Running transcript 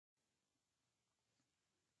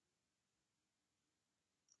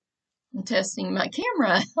I'm testing my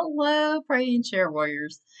camera. Hello, Pray and Share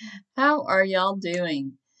Warriors. How are y'all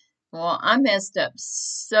doing? Well, I messed up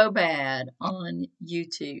so bad on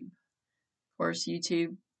YouTube. Of course,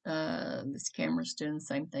 YouTube, this camera's doing the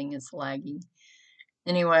same thing, it's lagging.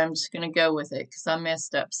 Anyway, I'm just going to go with it because I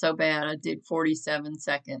messed up so bad. I did 47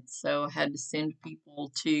 seconds, so I had to send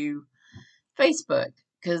people to Facebook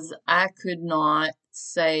because I could not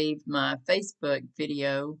save my Facebook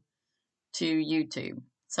video to YouTube.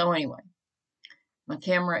 So, anyway. My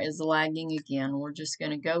camera is lagging again. We're just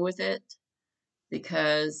going to go with it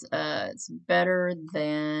because it's better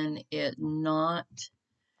than it not.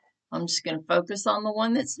 I'm just going to focus on the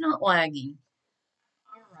one that's not lagging.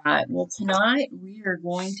 All right. Well, tonight we are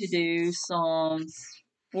going to do Psalms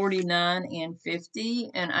 49 and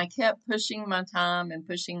 50. And I kept pushing my time and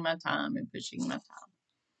pushing my time and pushing my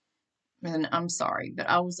time. And I'm sorry, but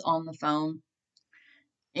I was on the phone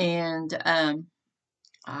and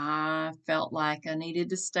I felt like I needed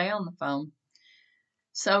to stay on the phone.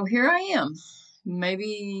 So here I am.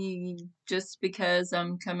 Maybe just because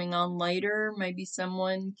I'm coming on later, maybe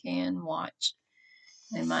someone can watch.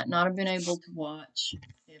 They might not have been able to watch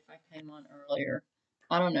if I came on earlier.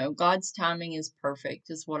 I don't know. God's timing is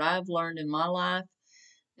perfect, is what I've learned in my life,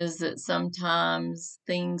 is that sometimes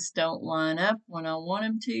things don't line up when I want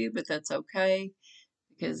them to, but that's okay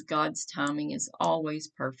because God's timing is always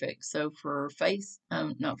perfect. So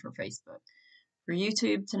not for Facebook. For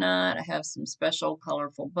YouTube tonight, I have some special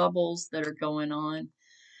colorful bubbles that are going on.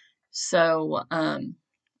 So,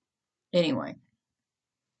 anyway,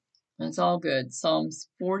 it's all good. Psalms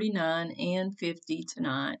 49 and 50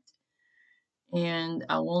 tonight. And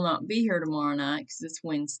I will not be here tomorrow night because it's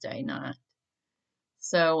Wednesday night.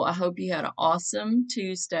 So I hope you had an awesome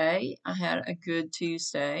Tuesday. I had a good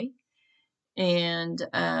Tuesday. And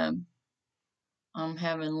I'm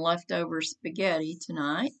having leftover spaghetti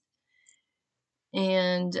tonight.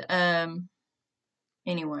 And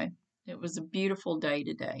anyway, it was a beautiful day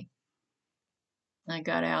today. I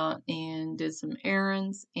got out and did some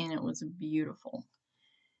errands, and it was beautiful.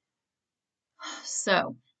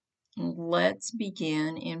 So, let's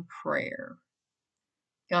begin in prayer.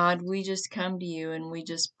 God, we just come to you and we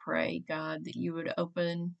just pray, God, that you would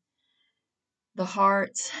open the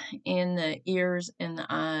hearts and the ears and the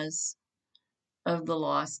eyes of the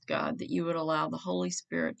lost, God, that you would allow the Holy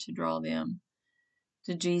Spirit to draw them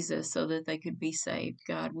to Jesus so that they could be saved.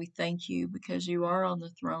 God, we thank you because you are on the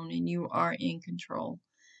throne and you are in control.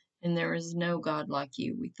 And there is no God like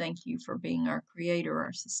you. We thank you for being our creator,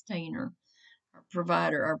 our sustainer, our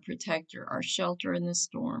provider, our protector, our shelter in the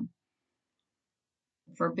storm,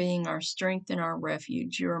 for being our strength and our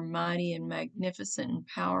refuge. You are mighty and magnificent and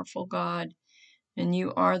powerful, God, and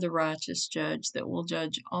you are the righteous judge that will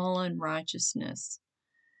judge all unrighteousness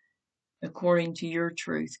according to your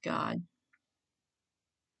truth, God.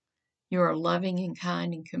 You are loving and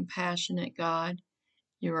kind and compassionate, God.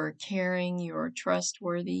 You are caring, you are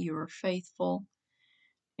trustworthy, you are faithful,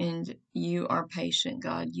 and you are patient,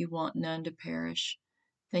 God. You want none to perish.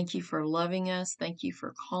 Thank you for loving us. Thank you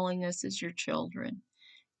for calling us as your children.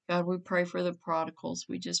 God, we pray for the prodigals.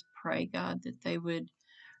 We just pray, God, that they would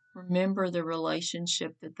remember the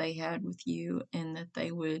relationship that they had with you and that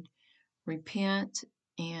they would repent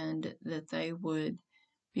and that they would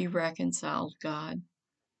be reconciled, God.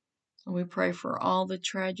 We pray for all the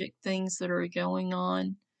tragic things that are going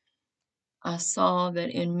on. I saw that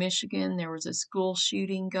in Michigan there was a school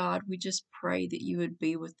shooting. God, we just pray that you would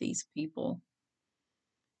be with these people,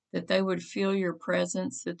 that they would feel your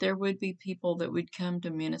presence, that there would be people that would come to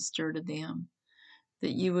minister to them,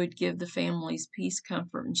 that you would give the families peace,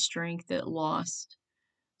 comfort, and strength that lost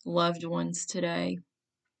loved ones today,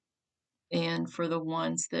 and for the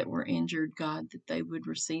ones that were injured, God, that they would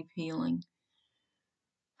receive healing.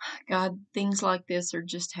 God, things like this are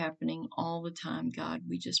just happening all the time, God.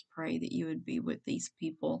 We just pray that you would be with these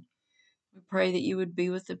people. We pray that you would be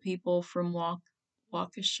with the people from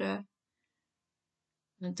Waukesha.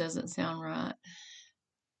 That doesn't sound right.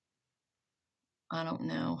 I don't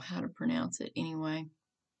know how to pronounce it anyway.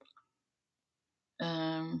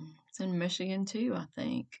 It's in Michigan too, I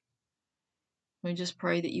think. We just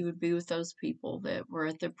pray that you would be with those people that were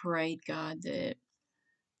at the parade, God, that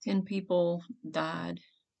 10 people died.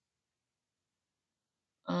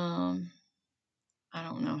 I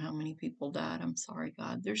don't know how many people died. I'm sorry,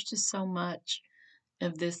 God. There's just so much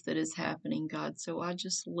of this that is happening, God. So I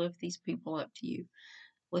just lift these people up to you.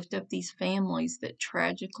 Lift up these families that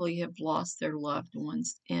tragically have lost their loved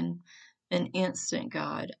ones in an instant,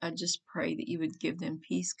 God. I just pray that you would give them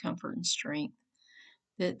peace, comfort, and strength,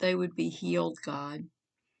 that they would be healed, God,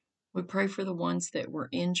 We pray for the ones that were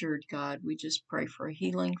injured, God. We just pray for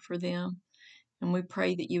healing for them. And we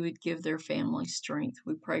pray that you would give their family strength.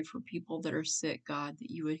 We pray for people that are sick, God, that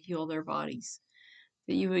you would heal their bodies,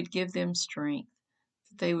 that you would give them strength,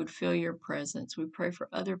 that they would feel your presence. We pray for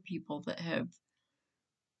other people that have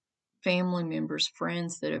family members,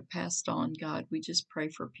 friends that have passed on, God. We just pray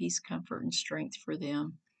for peace, comfort, and strength for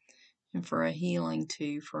them, and for a healing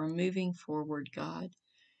too, for a moving forward, God.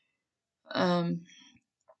 And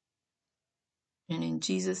in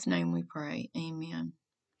Jesus' name we pray. Amen.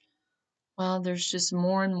 Well, there's just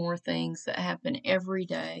more and more things that happen every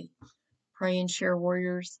day. Pray and Share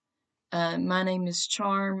Warriors. My name is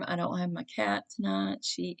Charm. I don't have my cat tonight.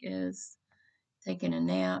 She is taking a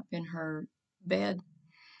nap in her bed,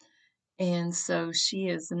 and so she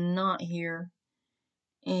is not here,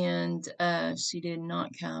 and she did not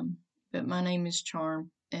come. But my name is Charm,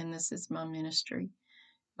 and this is my ministry.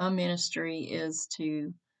 My ministry is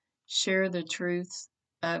to share the truths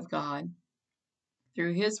of God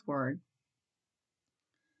through His Word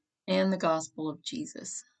and the gospel of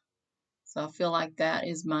Jesus. So I feel like that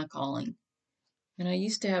is my calling. And I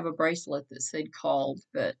used to have a bracelet that said called,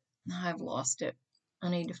 but I've lost it. I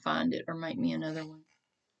need to find it or make me another one.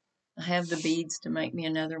 I have the beads to make me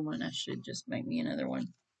another one. I should just make me another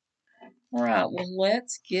one. All right, well,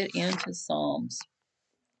 let's get into Psalms.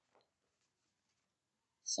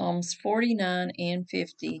 Psalms 49 and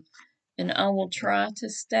 50. And I will try to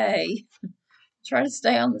stay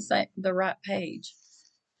on the right page.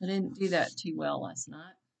 I didn't do that too well last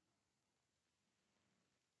night.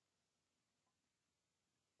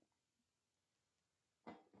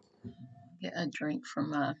 Get a drink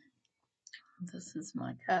from this is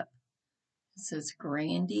my cup. It says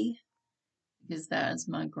Grandy, because that is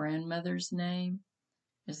my grandmother's name.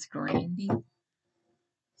 It's Grandy.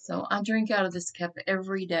 So I drink out of this cup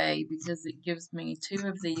every day because it gives me, 2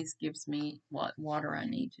 of these gives me what water I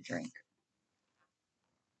need to drink.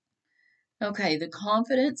 Okay, the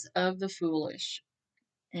confidence of the foolish.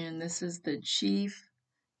 And this is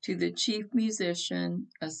to the chief musician,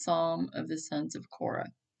 a psalm of the sons of Korah.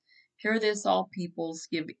 Hear this, all peoples,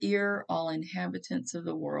 give ear, all inhabitants of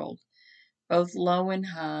the world, both low and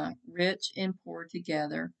high, rich and poor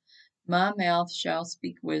together. My mouth shall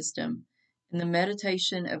speak wisdom, and the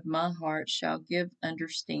meditation of my heart shall give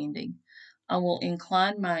understanding. I will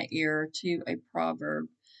incline my ear to a proverb.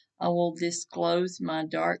 I will disclose my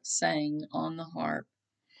dark saying on the harp.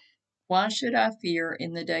 Why should I fear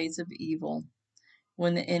in the days of evil,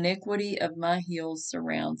 when the iniquity of my heels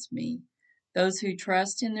surrounds me? Those who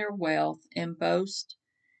trust in their wealth and boast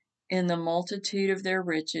in the multitude of their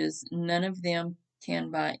riches, none of them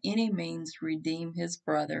can by any means redeem his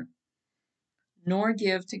brother, nor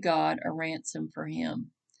give to God a ransom for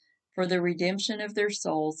him. For the redemption of their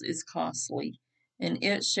souls is costly, and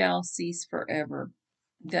it shall cease forever,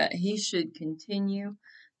 that he should continue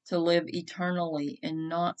to live eternally and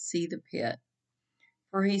not see the pit.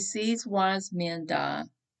 For he sees wise men die.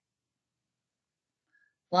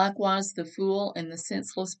 Likewise the fool and the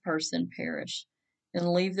senseless person perish,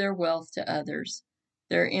 and leave their wealth to others.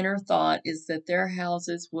 Their inner thought is that their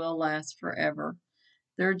houses will last forever,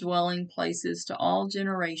 their dwelling places to all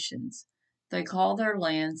generations. They call their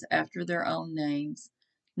lands after their own names.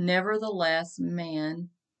 Nevertheless, man,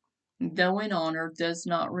 though in honor, does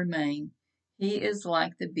not remain. He is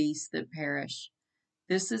like the beasts that perish.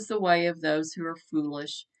 This is the way of those who are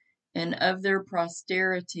foolish, and of their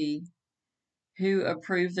posterity who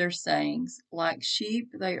approve their sayings. Like sheep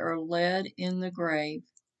they are led in the grave.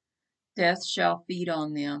 Death shall feed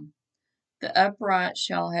on them. The upright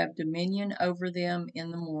shall have dominion over them in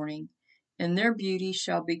the morning, and their beauty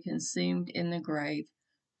shall be consumed in the grave,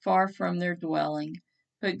 far from their dwelling.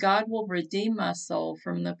 But God will redeem my soul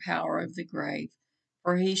from the power of the grave,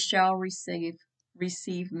 for he shall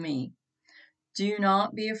receive me. Do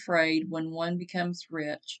not be afraid when one becomes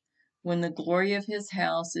rich, when the glory of his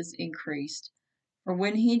house is increased. For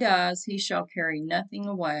when he dies, he shall carry nothing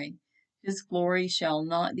away. His glory shall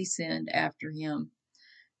not descend after him.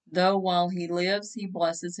 Though while he lives, he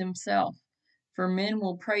blesses himself. For men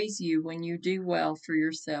will praise you when you do well for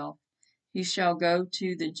yourself. He shall go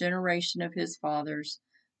to the generation of his fathers.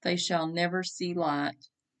 They shall never see light.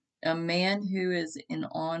 A man who is in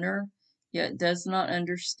honor, yet does not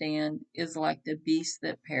understand, is like the beasts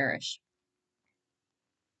that perish.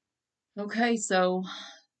 Okay, so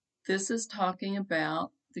this is talking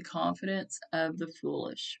about the confidence of the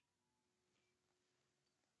foolish.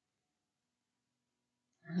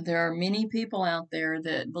 There are many people out there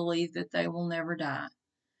that believe that they will never die.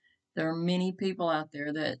 There are many people out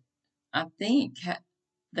there that I think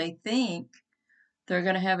they think They're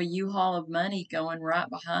going to have a U-Haul of money going right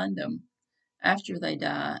behind them after they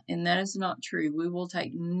die, and that is not true. We will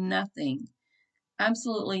take nothing,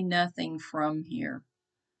 absolutely nothing from here.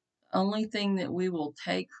 The only thing that we will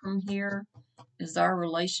take from here is our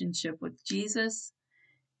relationship with Jesus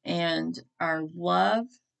and our love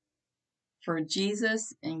for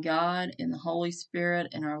Jesus and God and the Holy Spirit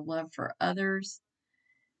and our love for others.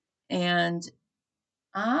 And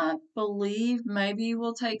I believe maybe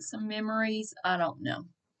we'll take some memories. I don't know.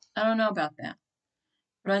 I don't know about that.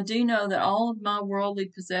 But I do know that all of my worldly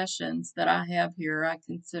possessions that I have here, I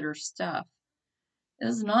consider stuff,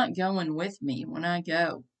 is not going with me when I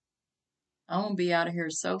go. I won't be out of here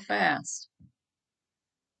so fast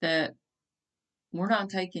that we're not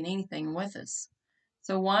taking anything with us.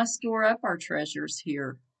 So why store up our treasures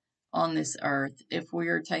here on this earth if we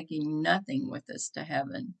are taking nothing with us to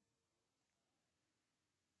heaven?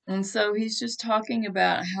 And so he's just talking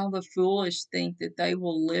about how the foolish think that they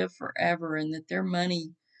will live forever and that their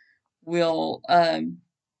money will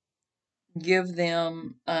give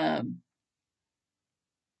them, that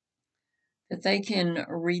they can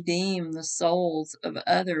redeem the souls of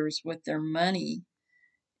others with their money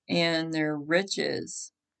and their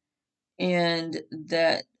riches, and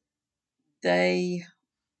that they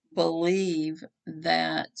believe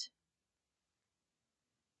that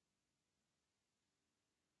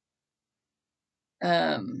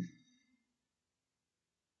um,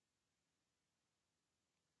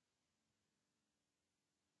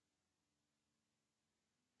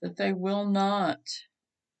 that they will not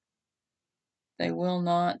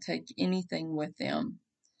take anything with them.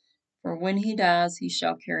 For when he dies, he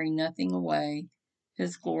shall carry nothing away.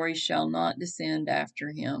 His glory shall not descend after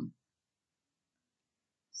him.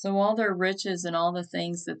 So all their riches and all the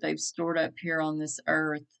things that they've stored up here on this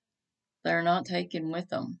earth, they're not taking with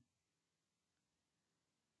them.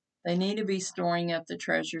 They need to be storing up the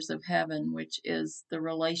treasures of heaven, which is the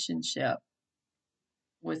relationship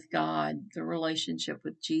with God, the relationship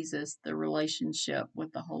with Jesus, the relationship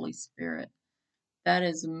with the Holy Spirit. That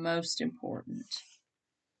is most important.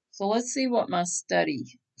 So let's see what my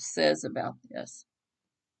study says about this.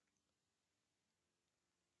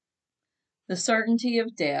 The certainty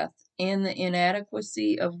of death and the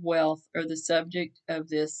inadequacy of wealth are the subject of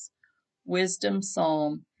this wisdom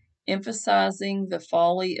psalm, emphasizing the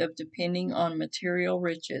folly of depending on material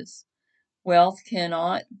riches. Wealth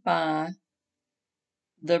cannot buy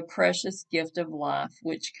the precious gift of life,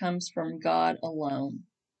 which comes from God alone.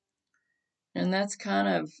 And that's kind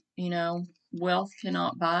of, wealth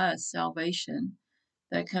cannot buy us salvation.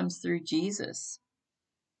 That comes through Jesus.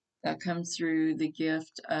 That comes through the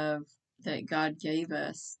gift of that God gave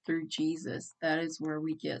us through Jesus. That is where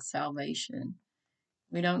we get salvation.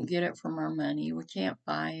 We don't get it from our money. We can't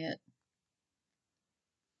buy it.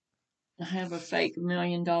 I have a fake $1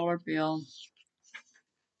 million bill.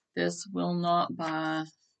 This will not buy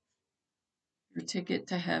your ticket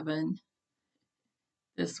to heaven.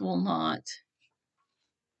 This will not.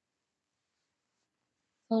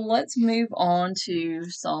 So let's move on to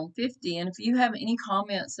Psalm 50. And if you have any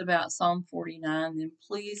comments about Psalm 49, then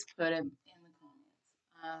please put them in the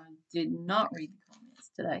comments. I did not read the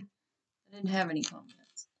comments today. I didn't have any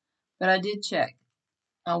comments, but I did check.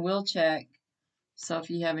 I will check. So if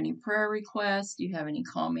you have any prayer requests, you have any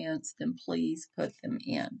comments, then please put them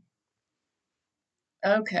in.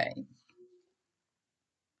 Okay.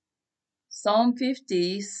 Psalm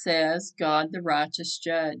 50 says, God the righteous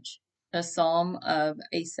judge, a psalm of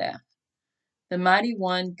Asaph. The mighty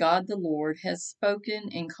one, God the Lord, has spoken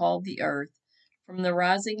and called the earth from the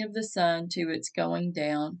rising of the sun to its going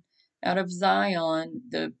down. Out of Zion,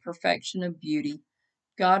 the perfection of beauty,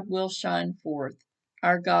 God will shine forth.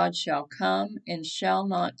 Our God shall come and shall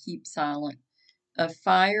not keep silent. A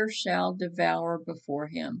fire shall devour before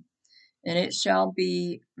him, and it shall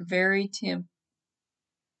be very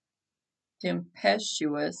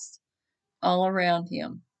tempestuous all around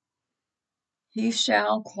him. He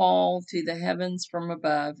shall call to the heavens from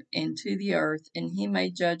above and to the earth, and he may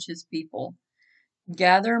judge his people.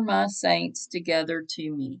 Gather my saints together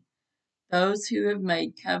to me, those who have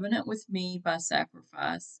made covenant with me by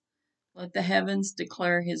sacrifice. Let the heavens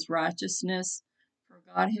declare his righteousness, for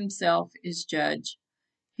God himself is judge.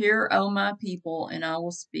 Hear, O my people, and I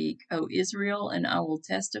will speak, O Israel, and I will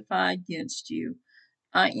testify against you.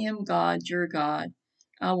 I am God, your God.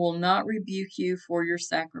 I will not rebuke you for your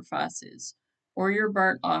sacrifices or your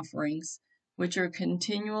burnt offerings, which are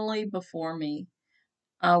continually before me.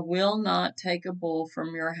 I will not take a bull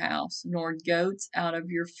from your house, nor goats out of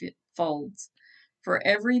your folds. For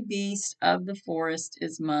every beast of the forest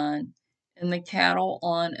is mine, and the cattle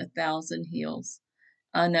on 1,000 hills.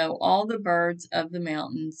 I know all the birds of the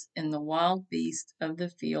mountains, and the wild beasts of the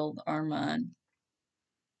field are mine.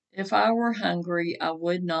 If I were hungry, I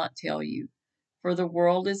would not tell you, for the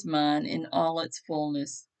world is mine in all its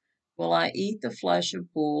fullness. Will I eat the flesh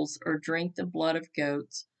of bulls or drink the blood of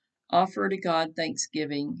goats? Offer to God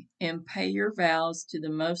thanksgiving and pay your vows to the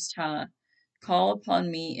Most High. Call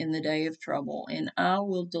upon me in the day of trouble, and I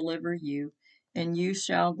will deliver you, and you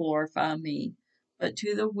shall glorify me. But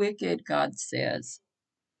to the wicked, God says,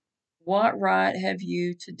 what right have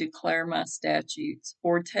you to declare my statutes,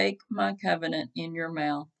 or take my covenant in your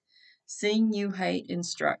mouth, seeing you hate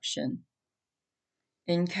instruction,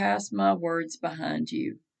 and cast my words behind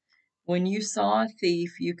you? When you saw a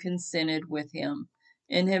thief, you consented with him,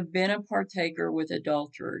 and have been a partaker with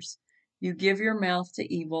adulterers. You give your mouth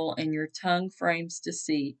to evil, and your tongue frames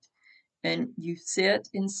deceit, and you sit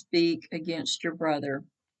and speak against your brother.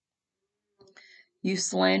 You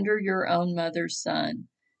slander your own mother's son.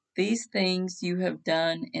 These things you have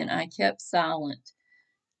done, and I kept silent.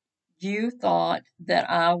 You thought that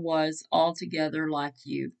I was altogether like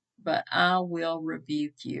you, but I will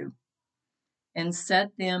rebuke you and set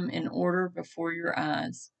them in order before your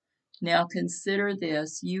eyes. Now consider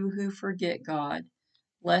this, you who forget God,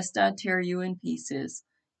 lest I tear you in pieces,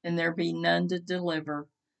 and there be none to deliver.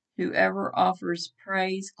 Whoever offers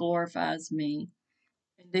praise glorifies me,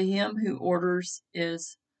 and to him who orders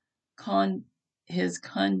con- his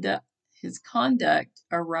conduct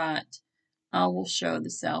aright, I will show the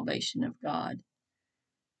salvation of God.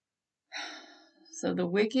 So the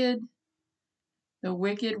wicked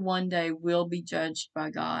one day will be judged by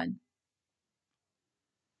God.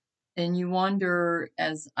 And you wonder,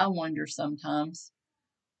 as I wonder sometimes,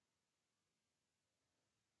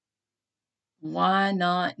 why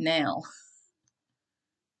not now?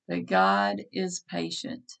 But God is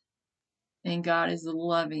patient, and God is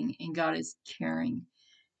loving, and God is caring,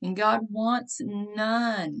 and God wants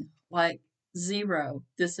none, like zero.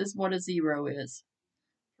 This is what a zero is.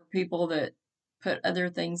 For people that put other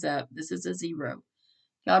things up, this is a zero.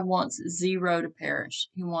 God wants zero to perish.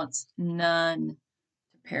 He wants none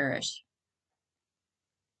to perish.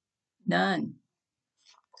 None.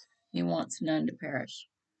 He wants none to perish.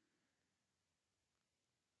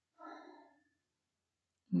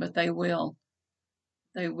 But they will.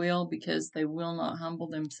 They will, because they will not humble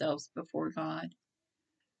themselves before God.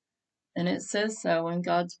 And it says so in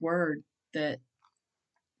God's word that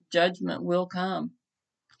judgment will come.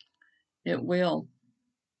 It will.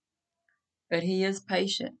 But He is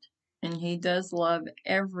patient, and He does love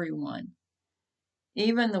everyone,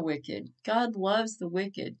 even the wicked. God loves the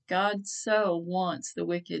wicked. God so wants the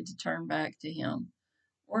wicked to turn back to Him,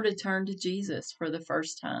 or to turn to Jesus for the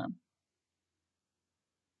first time.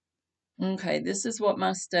 Okay, this is what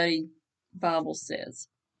my study Bible says.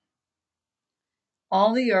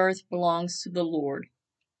 All the earth belongs to the Lord.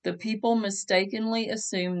 The people mistakenly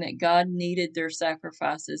assumed that God needed their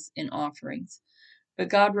sacrifices and offerings, but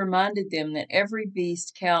God reminded them that every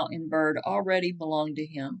beast, cow, and bird already belonged to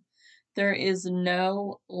Him. There is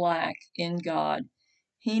no lack in God.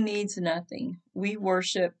 He needs nothing. We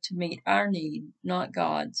worship to meet our need, not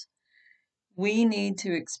God's. We need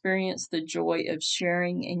to experience the joy of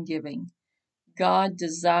sharing and giving. God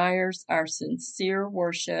desires our sincere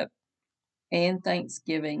worship and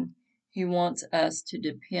thanksgiving. He wants us to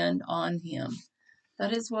depend on Him.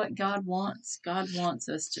 That is what God wants. God wants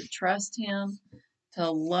us to trust Him,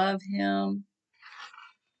 to love Him,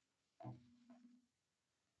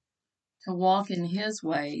 to walk in His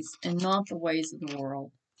ways and not the ways of the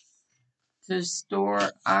world, to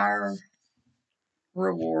store our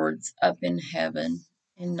rewards up in heaven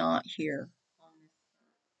and not here.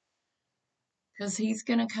 Because He's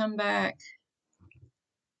going to come back,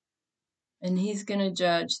 and He's going to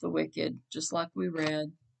judge the wicked, just like we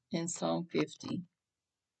read in Psalm 50.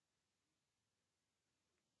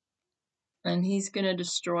 And He's going to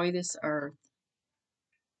destroy this earth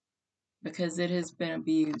because it has been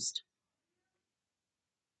abused.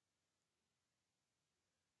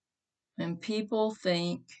 And people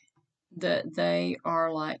think that they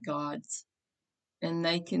are like gods, and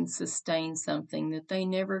they can sustain something that they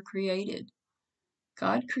never created.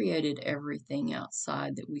 God created everything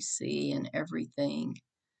outside that we see and everything.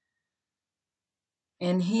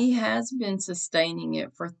 And He has been sustaining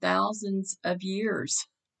it for thousands of years,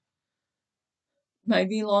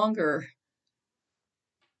 maybe longer.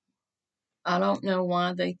 I don't know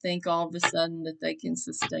why they think all of a sudden that they can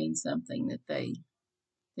sustain something that they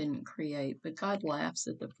didn't create, but God laughs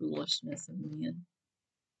at the foolishness of men.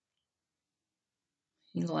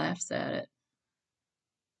 He laughs at it.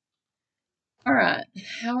 All right,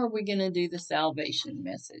 how are we going to do the salvation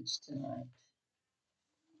message tonight?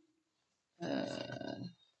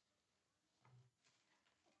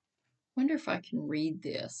 Wonder if I can read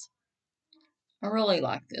this. I really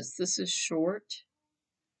like this. This is short,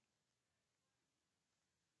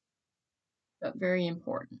 but very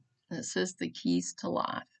important. It says the keys to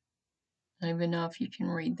life. I don't even know if you can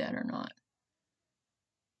read that or not.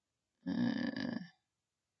 The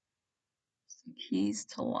keys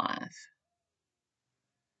to life.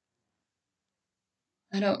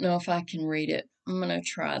 I don't know if I can read it. I'm going to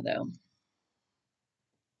try though.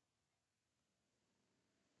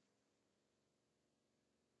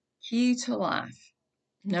 Key to life.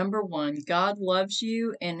 Number 1, God loves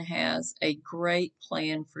you and has a great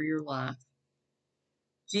plan for your life.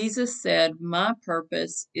 Jesus said, "My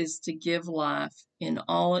purpose is to give life in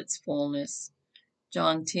all its fullness."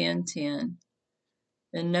 John 10:10.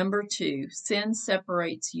 And number 2, sin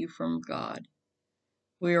separates you from God.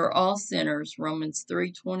 We are all sinners. Romans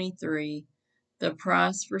 3:23. The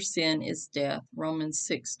price for sin is death. Romans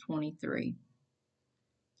 6:23.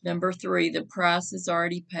 Number 3, the price is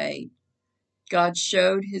already paid. God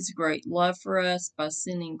showed his great love for us by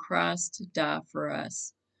sending Christ to die for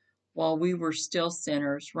us while we were still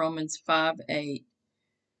sinners. Romans 5:8.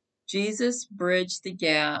 Jesus bridged the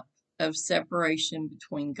gap of separation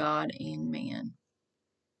between God and man.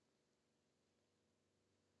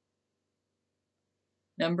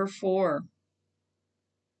 Number 4,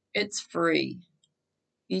 it's free.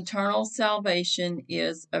 Eternal salvation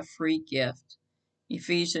is a free gift.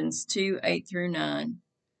 Ephesians 2:8-9.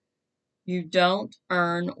 You don't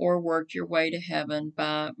earn or work your way to heaven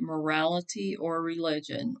by morality or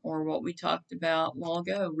religion, or what we talked about a while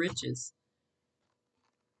ago, riches.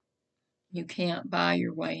 You can't buy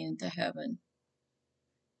your way into heaven.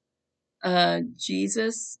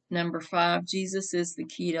 Jesus, number 5, Jesus is the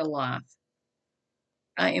key to life.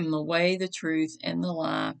 I am the way, the truth, and the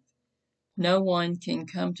life. No one can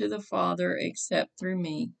come to the Father except through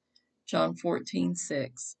me. John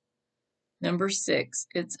 14:6. Number 6,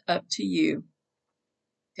 it's up to you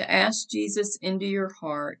to ask Jesus into your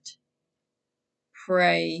heart.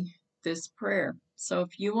 Pray this prayer. So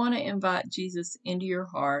if you want to invite Jesus into your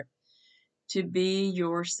heart to be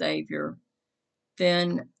your Savior,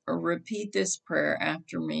 then repeat this prayer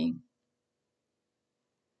after me.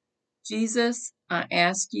 Jesus, I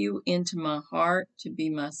ask you into my heart to be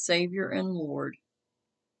my Savior and Lord.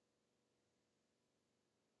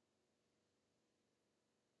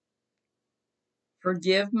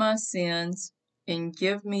 Forgive my sins and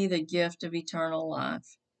give me the gift of eternal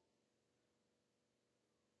life.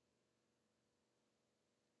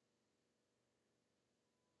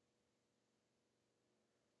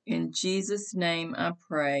 In Jesus' name I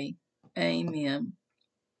pray. Amen.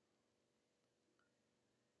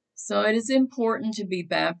 So it is important to be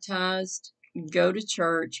baptized, go to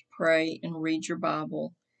church, pray, and read your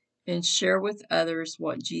Bible, and share with others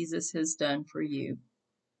what Jesus has done for you.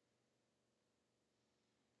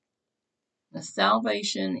 The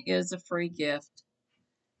salvation is a free gift.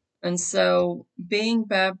 And so being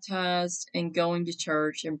baptized and going to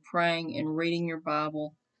church and praying and reading your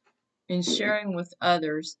Bible and sharing with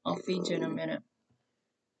others, I'll feed you in a minute.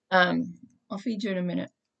 I'll feed you in a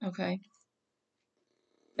minute, okay?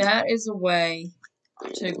 That is a way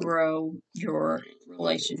to grow your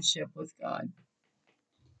relationship with God.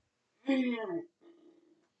 And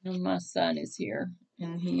my son is here,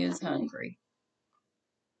 and he is hungry.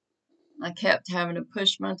 I kept having to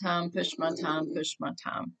push my time, push my time, push my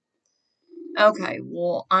time. Okay,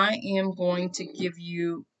 well, I am going to give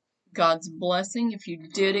you God's blessing. If you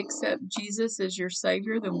did accept Jesus as your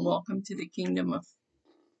Savior, then welcome to the kingdom of,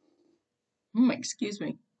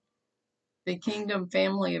 the kingdom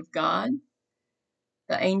family of God.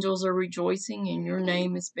 The angels are rejoicing, and your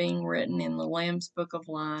name is being written in the Lamb's Book of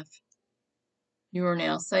Life. You are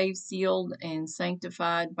now saved, sealed, and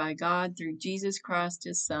sanctified by God through Jesus Christ,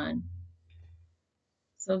 his Son.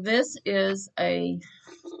 So this is a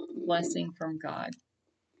blessing from God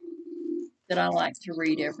that I like to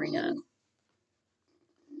read every night.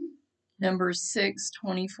 Numbers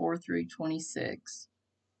 6:24-26.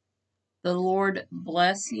 The Lord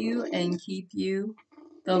bless you and keep you.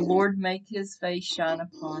 The Lord make his face shine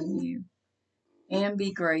upon you and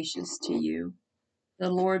be gracious to you.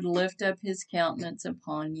 The Lord lift up his countenance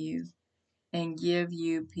upon you and give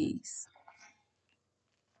you peace.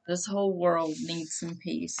 This whole world needs some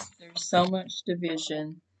peace. There's so much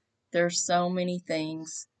division. There's so many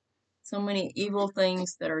things, so many evil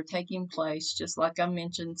things that are taking place, just like I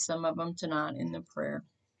mentioned some of them tonight in the prayer.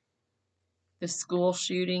 The school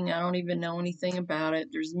shooting, I don't even know anything about it.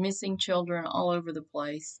 There's missing children all over the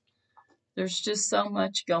place. There's just so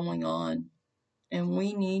much going on, and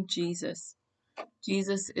we need Jesus.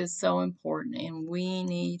 Jesus is so important and we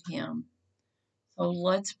need him. So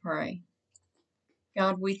let's pray.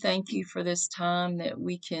 God, we thank you for this time that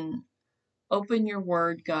we can open your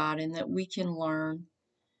word, God, and that we can learn,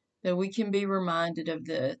 that we can be reminded of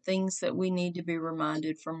the things that we need to be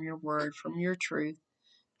reminded from your word, from your truth.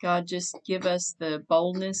 God, just give us the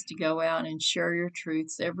boldness to go out and share your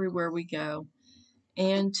truths everywhere we go,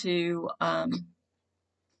 and to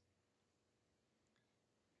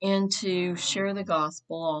share the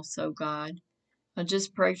gospel also, God. I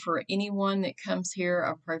just pray for anyone that comes here.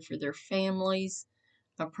 I pray for their families.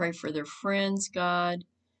 I pray for their friends, God.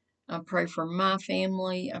 I pray for my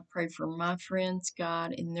family. I pray for my friends,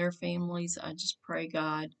 God, and their families. I just pray,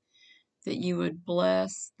 God, that you would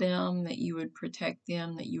bless them, that you would protect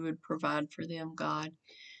them, that you would provide for them, God,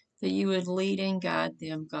 that you would lead and guide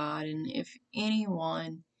them, God. And if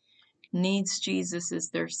anyone needs Jesus as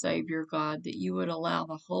their Savior, God, that you would allow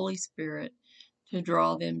the Holy Spirit to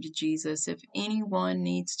draw them to Jesus. If anyone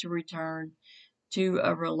needs to return to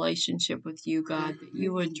a relationship with you, God, that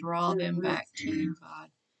you would draw them back to you, God.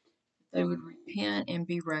 They would repent and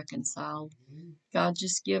be reconciled. God,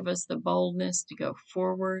 just give us the boldness to go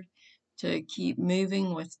forward, to keep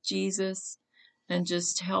moving with Jesus, and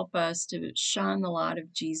just help us to shine the light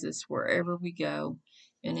of Jesus wherever we go.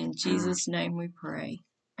 And in Jesus' name we pray.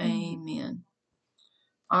 Amen.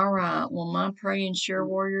 All right. Well, my pray and share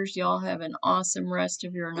warriors, y'all have an awesome rest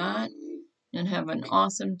of your night and have an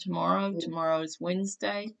awesome tomorrow. Tomorrow is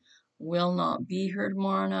Wednesday. Will not be here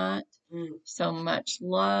tomorrow night. So much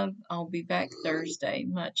love. I'll be back Thursday.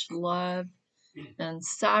 Much love and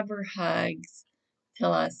cyber hugs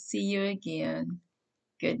till I see you again.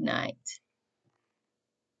 Good night.